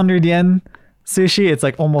mentioned the 100 yen sushi. It's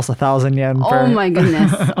like almost 1,000 yen per. Oh my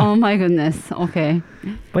goodness. Oh my goodness. Okay.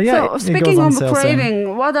 But yeah, So it speaking goes on of sale soon.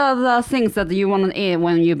 craving, what are the things that you want to eat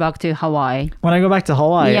when you back to Hawaii? When I go back to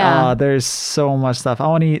Hawaii, Yeah. there's so much stuff. I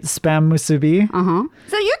want to eat spam musubi.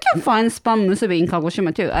 So you can find spam musubi in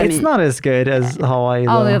Kagoshima too. I It's mean, not as good as Hawaii.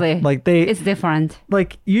 oh though. really? Like they, It's different.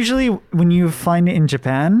 like usually when you find it in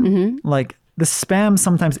Japan, Mm-hmm. like the spam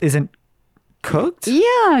sometimes isn't cooked.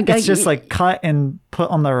 Yeah. It's just like cut and put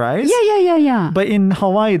on the rice. Yeah. But in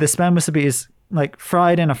Hawaii, the spam musubi is like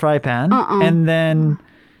fried in a fry pan, and then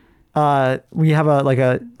we have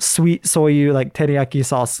a sweet soyu like teriyaki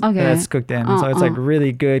sauce Okay. that's cooked in. So it's like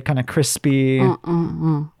really good, kind of crispy. I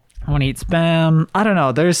want to eat spam. I don't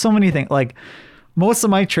know. There's so many things. Like most of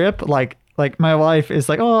my trip, like my wife is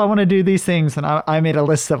like, oh, I want to do these things, and I made a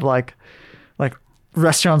list of like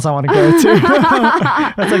restaurants I want to go to.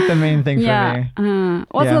 That's like the main thing for me.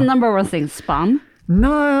 What's Yeah. the number one thing? Spam?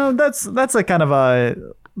 No, that's like kind of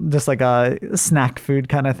just like a snack food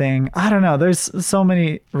kind of thing. I don't know. There's so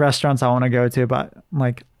many restaurants I want to go to, but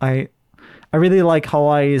like I really like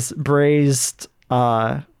Hawaii's braised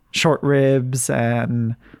short ribs,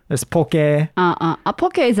 and there's poke. A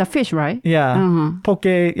poke is a fish, right? Yeah, poke.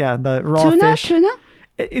 Yeah, the raw fish. Tuna?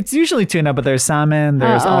 It's usually tuna, but there's salmon,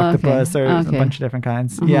 there's octopus, okay. there's Okay. a bunch of different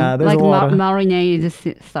kinds. Yeah, there's Like a lot of marinated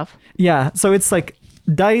stuff. yeah. So it's like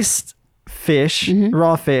diced fish, Mm-hmm.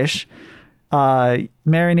 raw fish,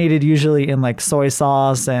 marinated usually in like soy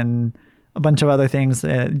sauce and a bunch of other things,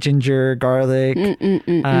 ginger, garlic,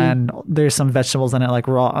 and there's some vegetables in it like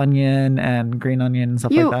raw onion and green onion and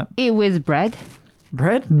stuff You like that. eat with bread?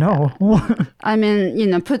 Bread? No. I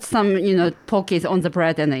mean, put some, pokes on the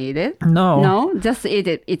bread and eat it. No. No, just eat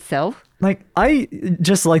it itself. Like I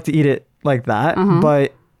just like to eat it like that, Uh-huh.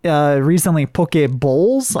 but recently poke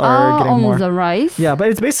bowls are getting on more. the rice. Yeah, but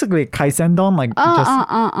it's basically kaisendon, like just.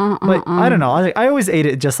 But I don't know. I always ate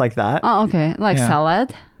it just like that. Oh, okay. Like Yeah.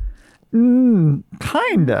 salad,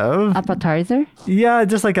 Kind of. appetizer. Yeah,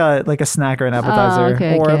 just like a snack or an appetizer,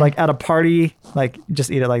 okay, or okay. like at a party, like just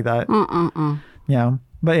eat it like that. Yeah,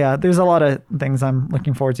 but yeah, there's a lot of things I'm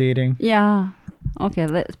looking forward to eating. Yeah. Okay,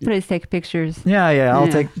 let's please take pictures. Yeah, I'll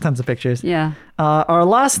Yeah. take tons of pictures. Yeah. Our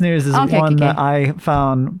last news is Okay, one okay. that I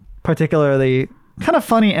found particularly kind of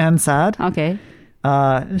funny and sad. Okay.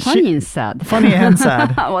 Funny Funny and sad. and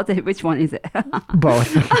sad, Which one is it? both.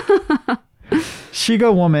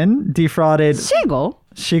 Shiga woman defrauded Shigo?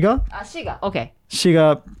 Shiga Shiga. Okay.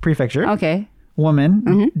 Shiga Prefecture. Okay.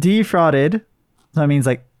 Woman defrauded. That means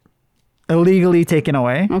like illegally taken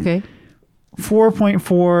away Okay.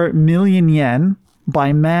 4.4 million yen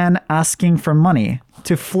by man asking for money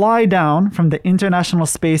to fly down from the International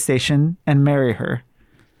Space Station and marry her.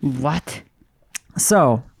 What?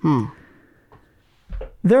 So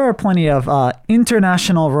there are plenty of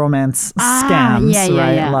international romance scams, yeah,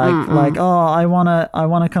 right? yeah. Like oh, I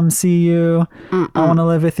wanna come see you, I wanna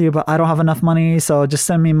live with you, but I don't have enough money, so just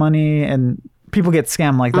send me money. And people get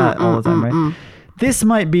scammed like that all the time, right? This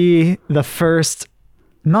might be the first,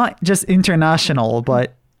 not just international,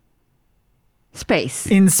 but Space.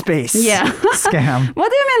 in space Yeah. scam. What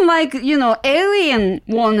do you mean, like, alien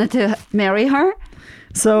wanted to marry her?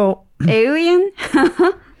 So Alien?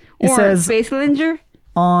 Or says- Space Ranger?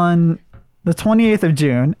 on the 28th of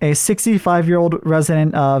June, a 65-year-old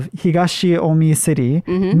resident of Higashiomi City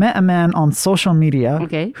met a man on social media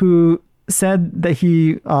Okay. who said that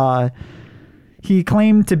he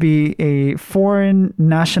claimed to be a foreign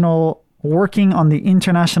national working on the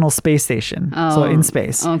International Space Station. So in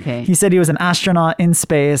space. okay. He said he was an astronaut in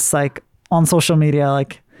space, like on social media,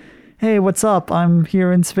 like, hey, what's up? I'm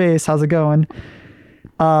here in space. How's it going?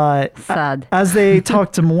 Sad. As they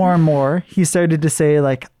talked to more and more, he started to say,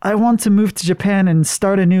 like, I want to move to Japan and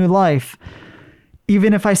start a new life.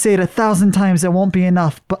 Even if I say it 1,000 times, it won't be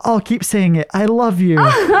enough, but I'll keep saying it. I love you.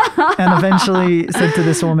 And eventually said to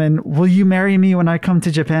this woman, will you marry me when I come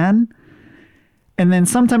to Japan? And then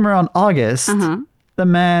sometime around August, the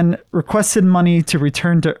man requested money to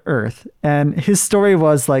return to Earth. And his story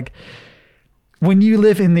was like, when you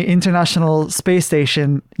live in the International Space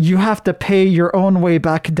Station, you have to pay your own way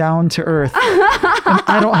back down to Earth. And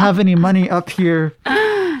I don't have any money up here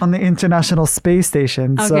on the International Space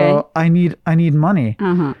Station, so Okay. I need money.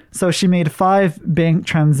 So she made 5 bank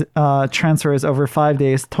transfers over 5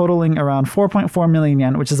 days, totaling around 4.4 million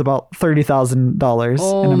yen, which is about $30,000 in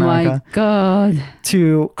Oh America, my God.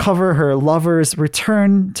 to cover her lover's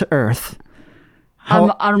return to Earth.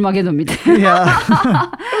 Armageddon みたいな。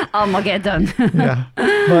Yeah. Armageddon. Yeah.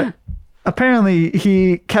 But apparently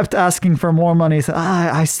he kept asking for more money. He said,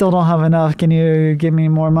 I still don't have enough. Can you give me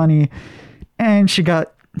more money? And she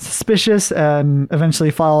got suspicious and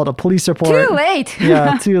eventually filed a police report. Too late.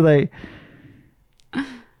 Yeah, too late.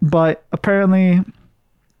 But apparently,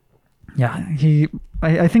 yeah,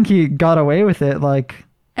 I think he got away with it. Like,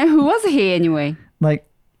 And who was he anyway? like,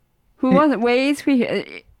 Where is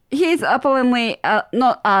he? He's apparently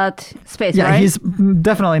not at space, yeah, right? he's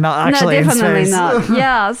definitely not actually no, definitely in space. not.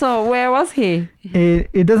 Yeah, so where was he?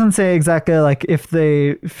 It doesn't say exactly like if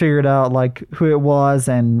they figured out like who it was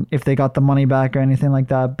and if they got the money back or anything like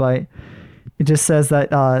that, but it just says that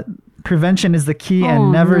prevention is the key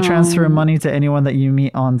and never transfer money to anyone that you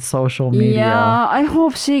meet on social media. Yeah, I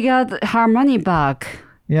hope she got her money back.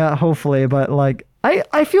 Yeah, hopefully, but like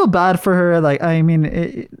I feel bad for her. Like, I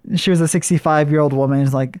mean, she was a 65-year-old woman.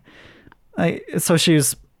 It's like, so she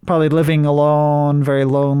was probably living alone, very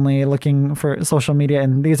lonely, looking for social media,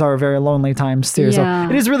 and these are very lonely times too. Yeah.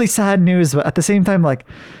 So it is really sad news, but at the same time, like,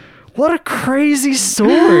 what a crazy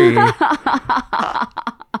story.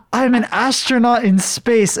 I'm an astronaut in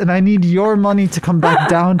space and I need your money to come back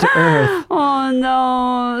down to Earth. Oh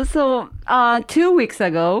no. So 2 weeks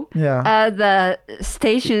ago, Yeah. at the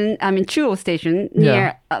station, I mean Chuo station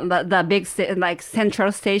near the big like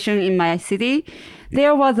central station in my city,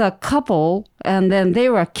 there was a couple and then they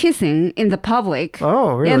were kissing in the public.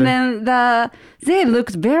 Oh, really? And then they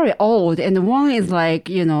looked very old and one is like,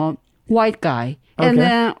 white guy. And Okay.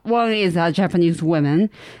 then one is a Japanese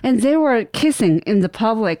woman, and they were kissing in the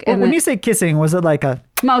public. Well, And when then you say kissing, was it like a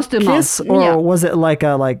mouth to kiss mouth, or yeah, was it like a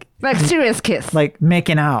like serious kiss, like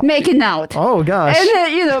making out? making out. Oh gosh. And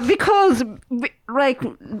then, because like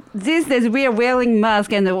these days we are wearing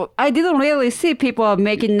masks, and I didn't really see people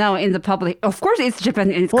making out in the public. Of course, it's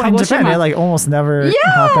Japan. It's Well, in Japan, Kagoshima. it like almost never happens in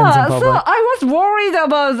Yeah, public. so I was worried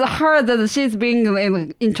about her that she's being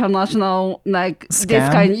like, international, like this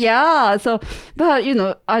Scam? kind. Yeah, so but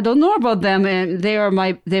I don't know about them, and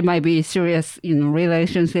they might be serious in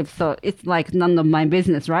relationships. So it's like none of my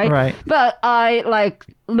business, right? Right. But I like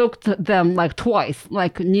looked at them like twice,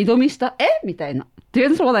 like 二度見したみたいな. Do you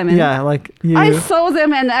understand what I mean? Yeah, like you I saw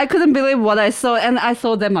them and I couldn't believe what I saw, and I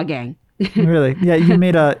saw them again. really. Yeah, you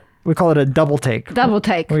made we call it a double take. Double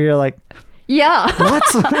take. Where you're like, Yeah.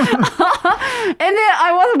 what? And then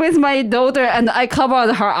I was with my daughter and I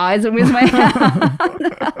covered her eyes with my hand.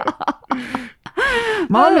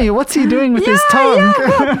 Mommy, what's he doing with his tongue?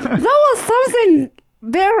 That was something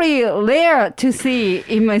very rare to see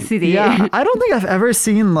in my city. Yeah, I don't think I've ever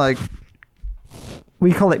seen like,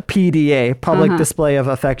 we call it PDA, public display of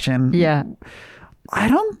affection. Yeah. I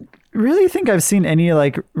don't really think I've seen any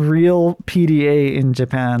like real PDA in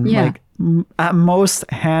Japan. Yeah. Like at most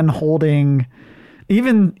hand holding,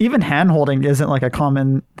 even hand holding isn't like a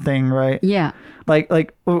common thing, right? Yeah. Like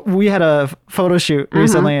we had a photo shoot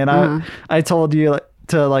recently, and I told you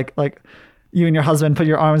to like you and your husband put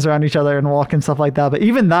your arms around each other and walk and stuff like that. But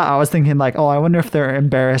even that, I was thinking like, oh, I wonder if they're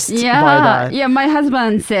embarrassed by that. Yeah, my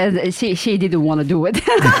husband said she didn't want to do it.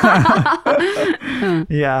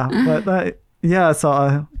 Yeah, but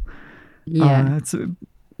so Yeah. it's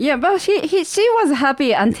Yeah, but she was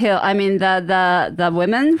happy until, I mean, the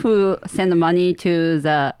women who send money to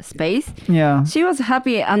the space, yeah, she was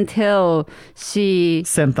happy until she,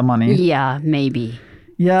 sent the money. yeah, maybe.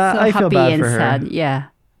 Yeah, So I feel happy bad and for her. sad, yeah.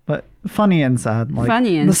 But funny and sad. Like,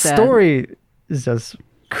 Funny and the sad. story is just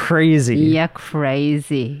crazy. Yeah,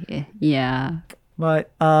 crazy. Yeah. But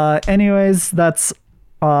anyways, that's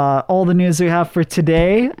all the news we have for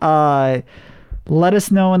today. Let us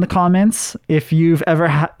know in the comments if you've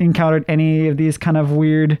ever encountered any of these kind of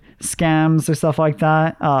weird scams or stuff like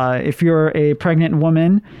that. If you're a pregnant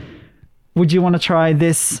woman, would you want to try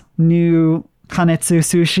this new kanetsu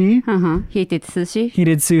sushi? Heated sushi.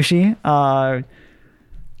 Heated sushi.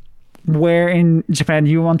 Where in Japan do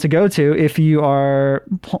you want to go to if you are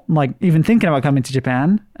like even thinking about coming to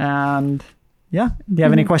Japan? And yeah, do you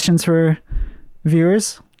have any questions for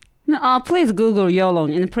viewers? Please Google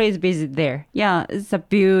Yolong and please visit there. Yeah, it's a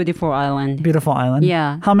beautiful island. Beautiful island.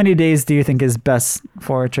 Yeah. How many days do you think is best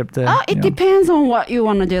for a trip to? It depends on what you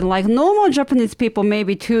want to do. Like normal Japanese people,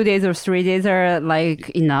 maybe 2 days or 3 days are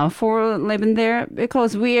like enough for living there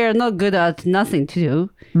because we are not good at nothing to do.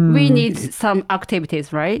 We need some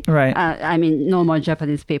activities, right? Right. I mean, normal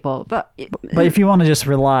Japanese people. But if you want to just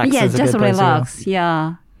relax, yeah, it's a just good place to go. relax.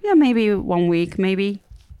 Yeah. Yeah, maybe 1 week, maybe.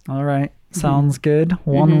 All right. Sounds good.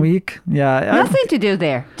 1 week. Yeah. Nothing to do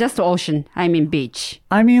there. Just ocean. I mean, beach.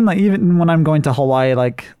 I mean, like even when I'm going to Hawaii,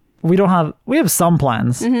 like we have some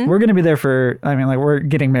plans. We're going to be there we're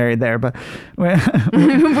getting married there, but We're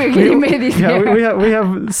getting married there. we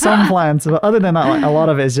have some plans. But other than that, like, a lot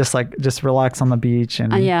of it is just relax on the beach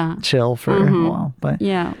and chill for a while. But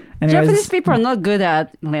Yeah. anyways, Japanese people are not good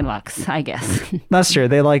at relax, I guess. that's true.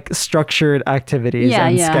 They like structured activities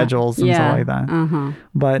and schedules and stuff like that.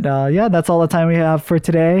 But that's all the time we have for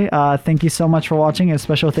today. Thank you so much for watching. A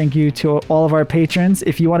special thank you to all of our patrons.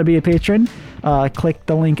 If you want to be a patron, click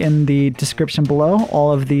the link in the description below.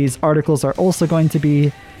 All of these articles are also going to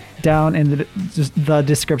be down in the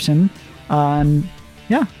description.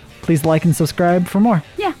 Please like and subscribe for more.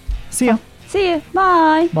 Yeah. See ya. See you.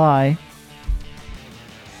 Bye. Bye.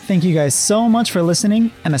 Thank you guys so much for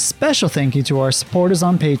listening, and a special thank you to our supporters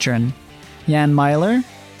on Patreon: Yan Myler,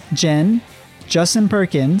 Jen, Justin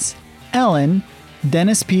Perkins, Ellen,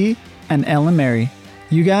 Dennis P, and Ellen Mary.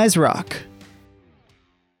 You guys rock.